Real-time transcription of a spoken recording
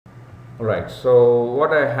Alright, so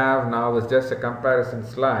what I have now is just a comparison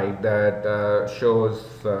slide that shows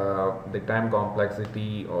the time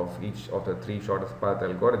complexity of each of the three shortest path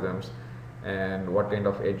algorithms and what kind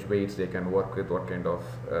of edge weights they can work with, what kind of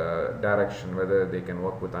direction, whether they can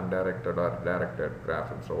work with undirected or directed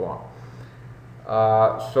graph and so on.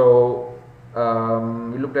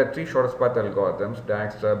 We looked at three shortest path algorithms: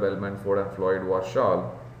 Dijkstra, Bellman-Ford, and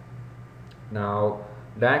Floyd-Warshall. Now,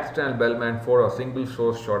 Dijkstra and Bellman-Ford are single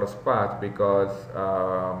source shortest path because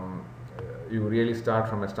you really start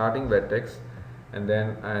from a starting vertex and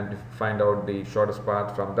then find out the shortest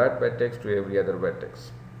path from that vertex to every other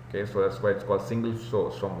vertex. Okay, so that's why it's called single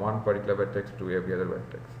source, from one particular vertex to every other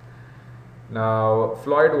vertex. Now,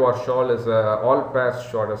 Floyd-Warshall is a all-pass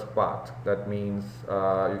shortest path. That means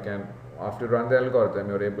you can, after you run the algorithm,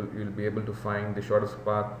 you'll be able to find the shortest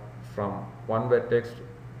path from one vertex,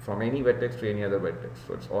 from any vertex to any other vertex.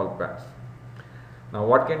 So it's all pass. Now,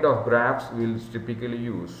 what kind of graphs we'll typically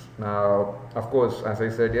use? Now, of course, as I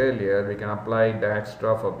said earlier, we can apply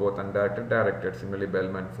Dijkstra for both undirected, directed. Similarly,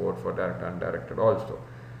 Bellman-Ford for direct, undirected also.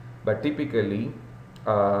 But typically,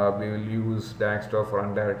 we will use Dijkstra for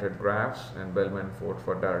undirected graphs and Bellman-Ford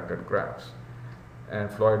for directed graphs. And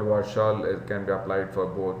Floyd-Warshall can be applied for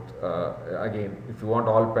both. Again, if you want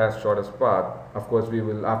all pass shortest path, of course we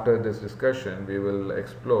will, after this discussion, we will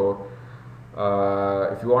explore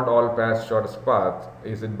if you want all pass shortest path,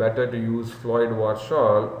 is it better to use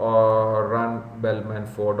Floyd-Warshall or run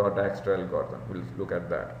Bellman-Ford or Dijkstra algorithm? We'll look at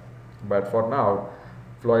that. But for now,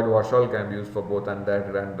 Floyd-Warshall can be used for both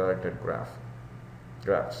undirected and directed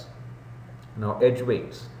graphs. Now, edge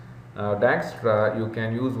weights. Dijkstra you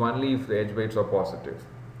can use only if the edge weights are positive,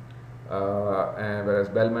 and whereas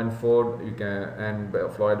Bellman-Ford you can, and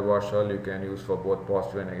Floyd-Warshall you can use for both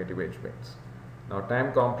positive and negative edge weights. Now,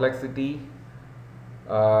 time complexity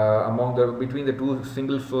between the two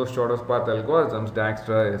single source shortest path algorithms,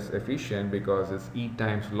 Dijkstra is efficient because it's E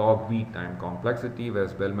times log V time complexity,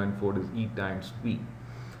 whereas Bellman-Ford is E times V.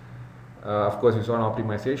 Of course, we saw an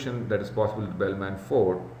optimization that is possible with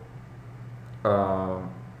Bellman-Ford.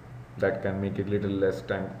 That can make it little less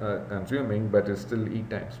time consuming, but it's still E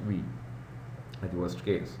times V at worst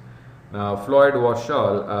case. Now,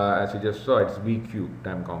 Floyd-Warshall, as you just saw, it's V cube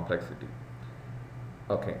time complexity.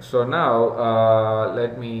 Okay, so now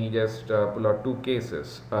let me just pull out two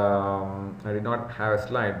cases. I did not have a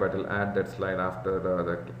slide, but I'll add that slide after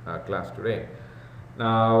the class today.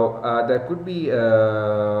 Now, there could be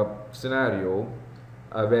a scenario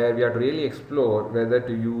where we have to really explore whether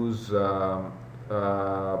to use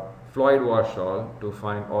Floyd-Warshall to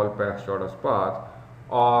find all path shortest path,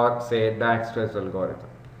 or say Dijkstra's algorithm.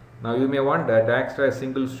 Now you may wonder, Dijkstra is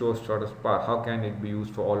single source shortest path, how can it be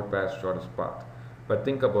used for all path shortest path? But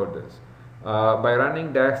think about this. By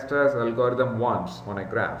running Dijkstra's algorithm once on a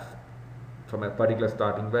graph from a particular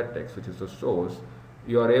starting vertex, which is the source,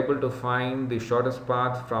 you are able to find the shortest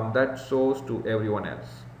path from that source to everyone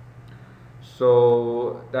else.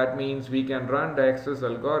 So that means we can run Dijkstra's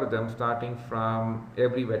algorithm starting from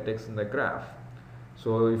every vertex in the graph.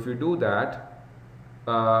 So if you do that,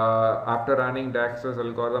 after running Dijkstra's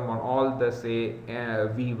algorithm on all the say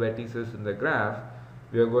V vertices in the graph,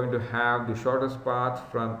 we are going to have the shortest path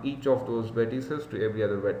from each of those vertices to every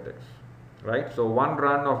other vertex, right? So one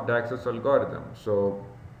run of Dijkstra's algorithm. So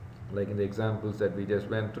like in the examples that we just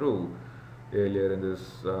went through earlier in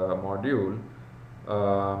this module,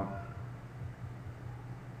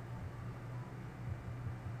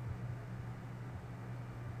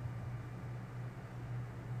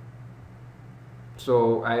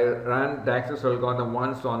 so I ran Dijkstra's algorithm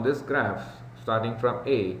once on this graph starting from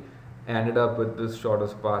A, ended up with this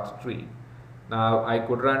shortest path tree. Now I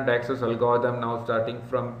could run Dijkstra's algorithm now starting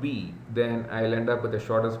from B, then I'll end up with the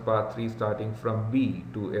shortest path tree starting from B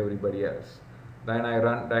to everybody else. Then I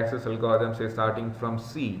run Dijkstra's algorithm say starting from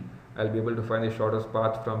C, I'll be able to find the shortest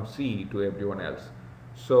path from C to everyone else.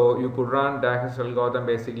 So you could run Dijkstra's algorithm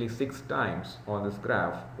basically 6 times on this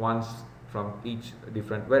graph, once from each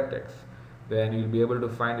different vertex. Then you'll be able to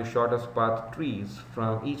find the shortest path trees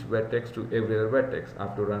from each vertex to every other vertex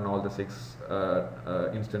after run all the 6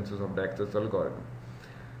 instances of Dijkstra's algorithm.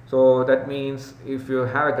 So that means if you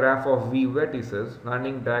have a graph of V vertices,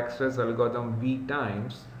 running Dijkstra's algorithm V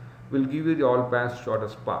times will give you the all pass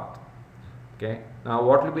shortest path. Okay. Now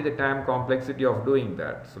what will be the time complexity of doing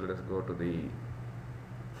that? So let us go to the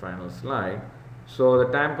final slide. So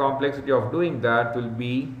the time complexity of doing that will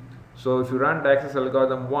be, so if you run Dijkstra's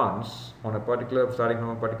algorithm once on a particular, starting from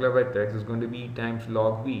a particular vertex, it's going to be E times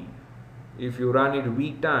log V. If you run it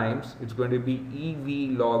V times, it's going to be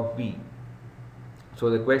EV log V. So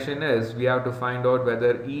the question is, we have to find out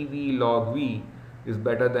whether EV log V is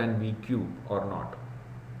better than V cube or not.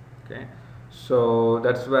 Okay, so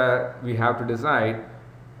that's where we have to decide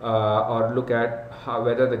or look at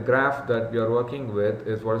whether the graph that we are working with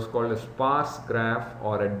is what is called a sparse graph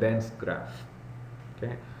or a dense graph.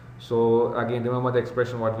 Okay, so again remember the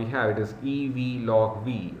expression what we have, it is EV log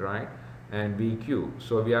V, right, and V cube.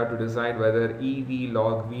 So we have to decide whether EV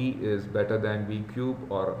log V is better than V cube,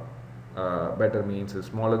 or better means is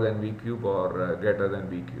smaller than V cube or greater than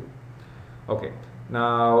V cube. Okay,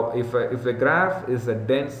 now if the graph is a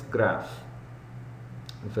dense graph,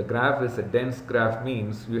 if a graph is a dense graph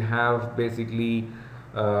means you have basically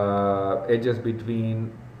edges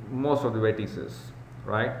between most of the vertices,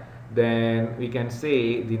 right? Then we can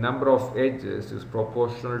say the number of edges is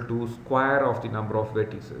proportional to square of the number of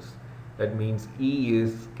vertices. That means E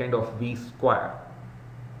is kind of V square.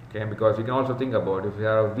 Okay, because you can also think about, if you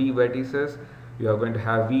have V vertices, you are going to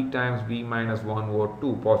have V times V minus 1 over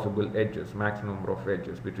 2 possible edges, maximum number of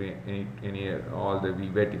edges between all the V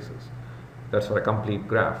vertices. That's for a complete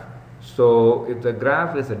graph. So if the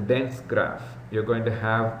graph is a dense graph, you're going to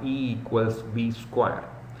have E equals V square.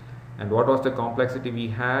 And what was the complexity we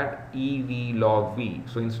had? EV log V.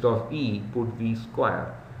 So instead of E, put V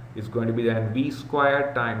square. It's going to be then V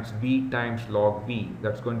square times V times log V.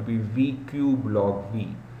 That's going to be V cube log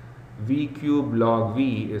V. V cube log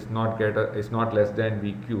V is not less than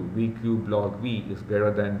V cube. V cube log V is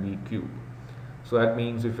greater than V cube. So that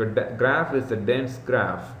means if your graph is a dense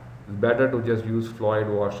graph, it's better to just use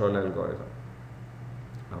Floyd-Warshall algorithm.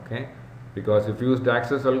 Okay, because if you use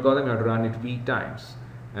Dijkstra's algorithm, you have to run it V times,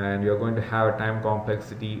 and you're going to have a time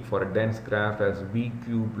complexity for a dense graph as V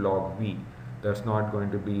cube log V. That's not going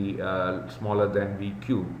to be smaller than V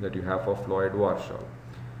cube that you have for Floyd-Warshall.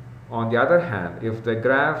 On the other hand, if the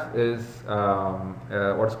graph is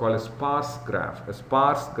what's called a sparse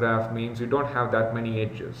graph means you don't have that many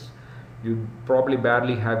edges. You probably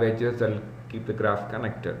barely have edges that will keep the graph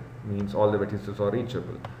connected, means all the vertices are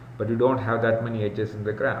reachable, but you don't have that many edges in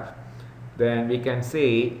the graph. Then we can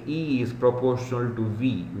say E is proportional to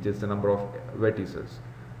V, which is the number of vertices.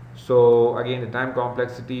 So again, the time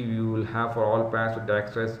complexity you will have for all pairs with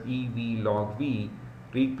Dijkstra's EV log V.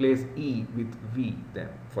 Replace E with V then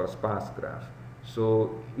for a sparse graph.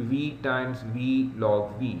 So V times V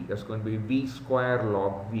log V, that's going to be V square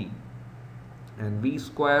log V. And V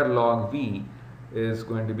square log V is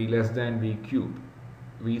going to be less than V cube.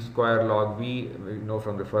 V square log V, we know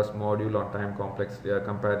from the first module on time complexity,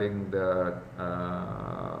 comparing the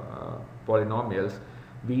polynomials,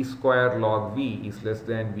 V square log V is less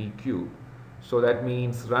than V cube. So that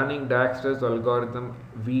means running Dijkstra's algorithm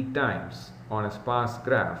V times on a sparse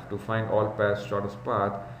graph to find all pairs shortest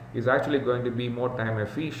path is actually going to be more time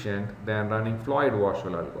efficient than running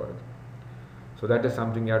Floyd-Warshall algorithm. So that is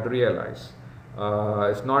something you have to realize.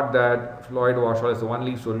 It's not that Floyd-Warshall is the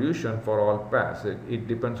only solution for all pairs. It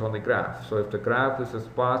depends on the graph. So if the graph is a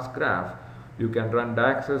sparse graph, you can run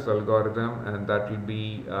Dijkstra's algorithm, and that will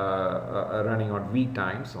be running on V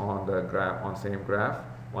times on the graph, on same graph,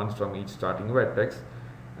 once from each starting vertex,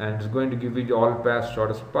 and it's going to give you all pairs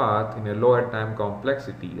shortest path in a lower time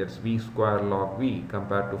complexity. That's V square log V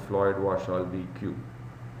compared to Floyd-Warshall V cube.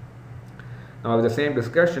 Now with the same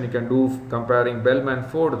discussion you can do comparing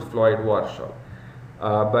Bellman-Ford with Floyd-Warshall.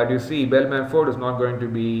 But you see, Bellman-Ford is not going to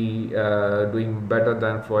be doing better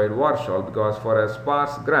than Floyd-Warshall, because for a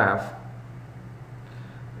sparse graph,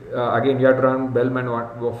 again you have to run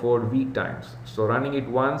Bellman-Ford V times. So running it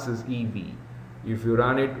once is EV. If you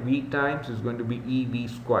run it V times, it's going to be EV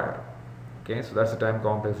square. Okay, so that's the time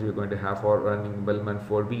complexity you're going to have for running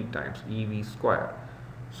Bellman-Ford V times, EV square.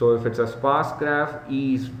 So if it's a sparse graph,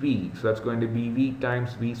 E is V, so that's going to be V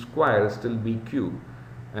times V square is still V cube,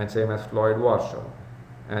 and same as Floyd-Warshall.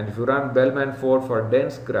 And if you run Bellman-Ford for a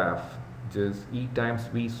dense graph, which is E times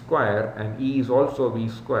V square, and E is also V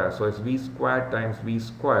square, so it's V square times V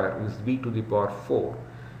square is V to the power 4.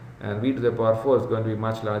 And V to the power 4 is going to be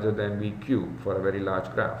much larger than V cube for a very large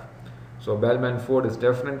graph. So Bellman-Ford is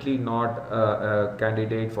definitely not a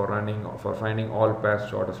candidate for finding all pairs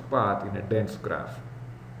shortest path in a dense graph.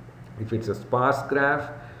 If it's a sparse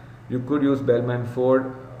graph, you could use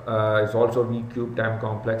Bellman-Ford. It's also V cube time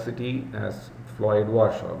complexity as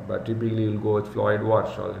Floyd-Warshall, but typically you'll go with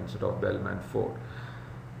Floyd-Warshall instead of Bellman-Ford,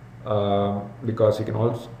 because you can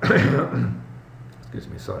also excuse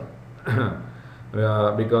me, sorry.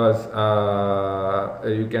 Because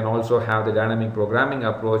you can also have the dynamic programming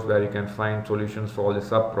approach, where you can find solutions for all the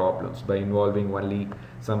sub problems by involving only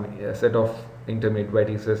some set of intermediate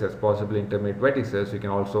vertices as possible intermediate vertices. You can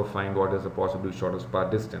also find what is the possible shortest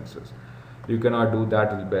path distances. You cannot do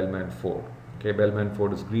that with Bellman-Ford. Okay,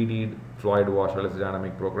 Bellman-Ford is greedy, Floyd-Warshall is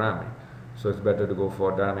dynamic programming. So it's better to go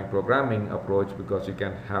for dynamic programming approach because you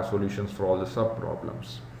can have solutions for all the sub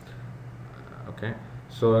problems. Okay,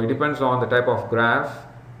 so it depends on the type of graph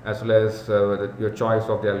as well as your choice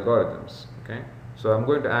of the algorithms. Okay, so I'm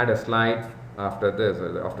going to add a slide after this,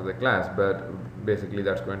 after the class, but basically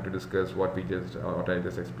that's going to discuss what I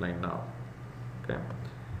just explained now. Okay,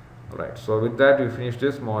 all right. So with that, we finish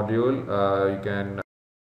this module. You can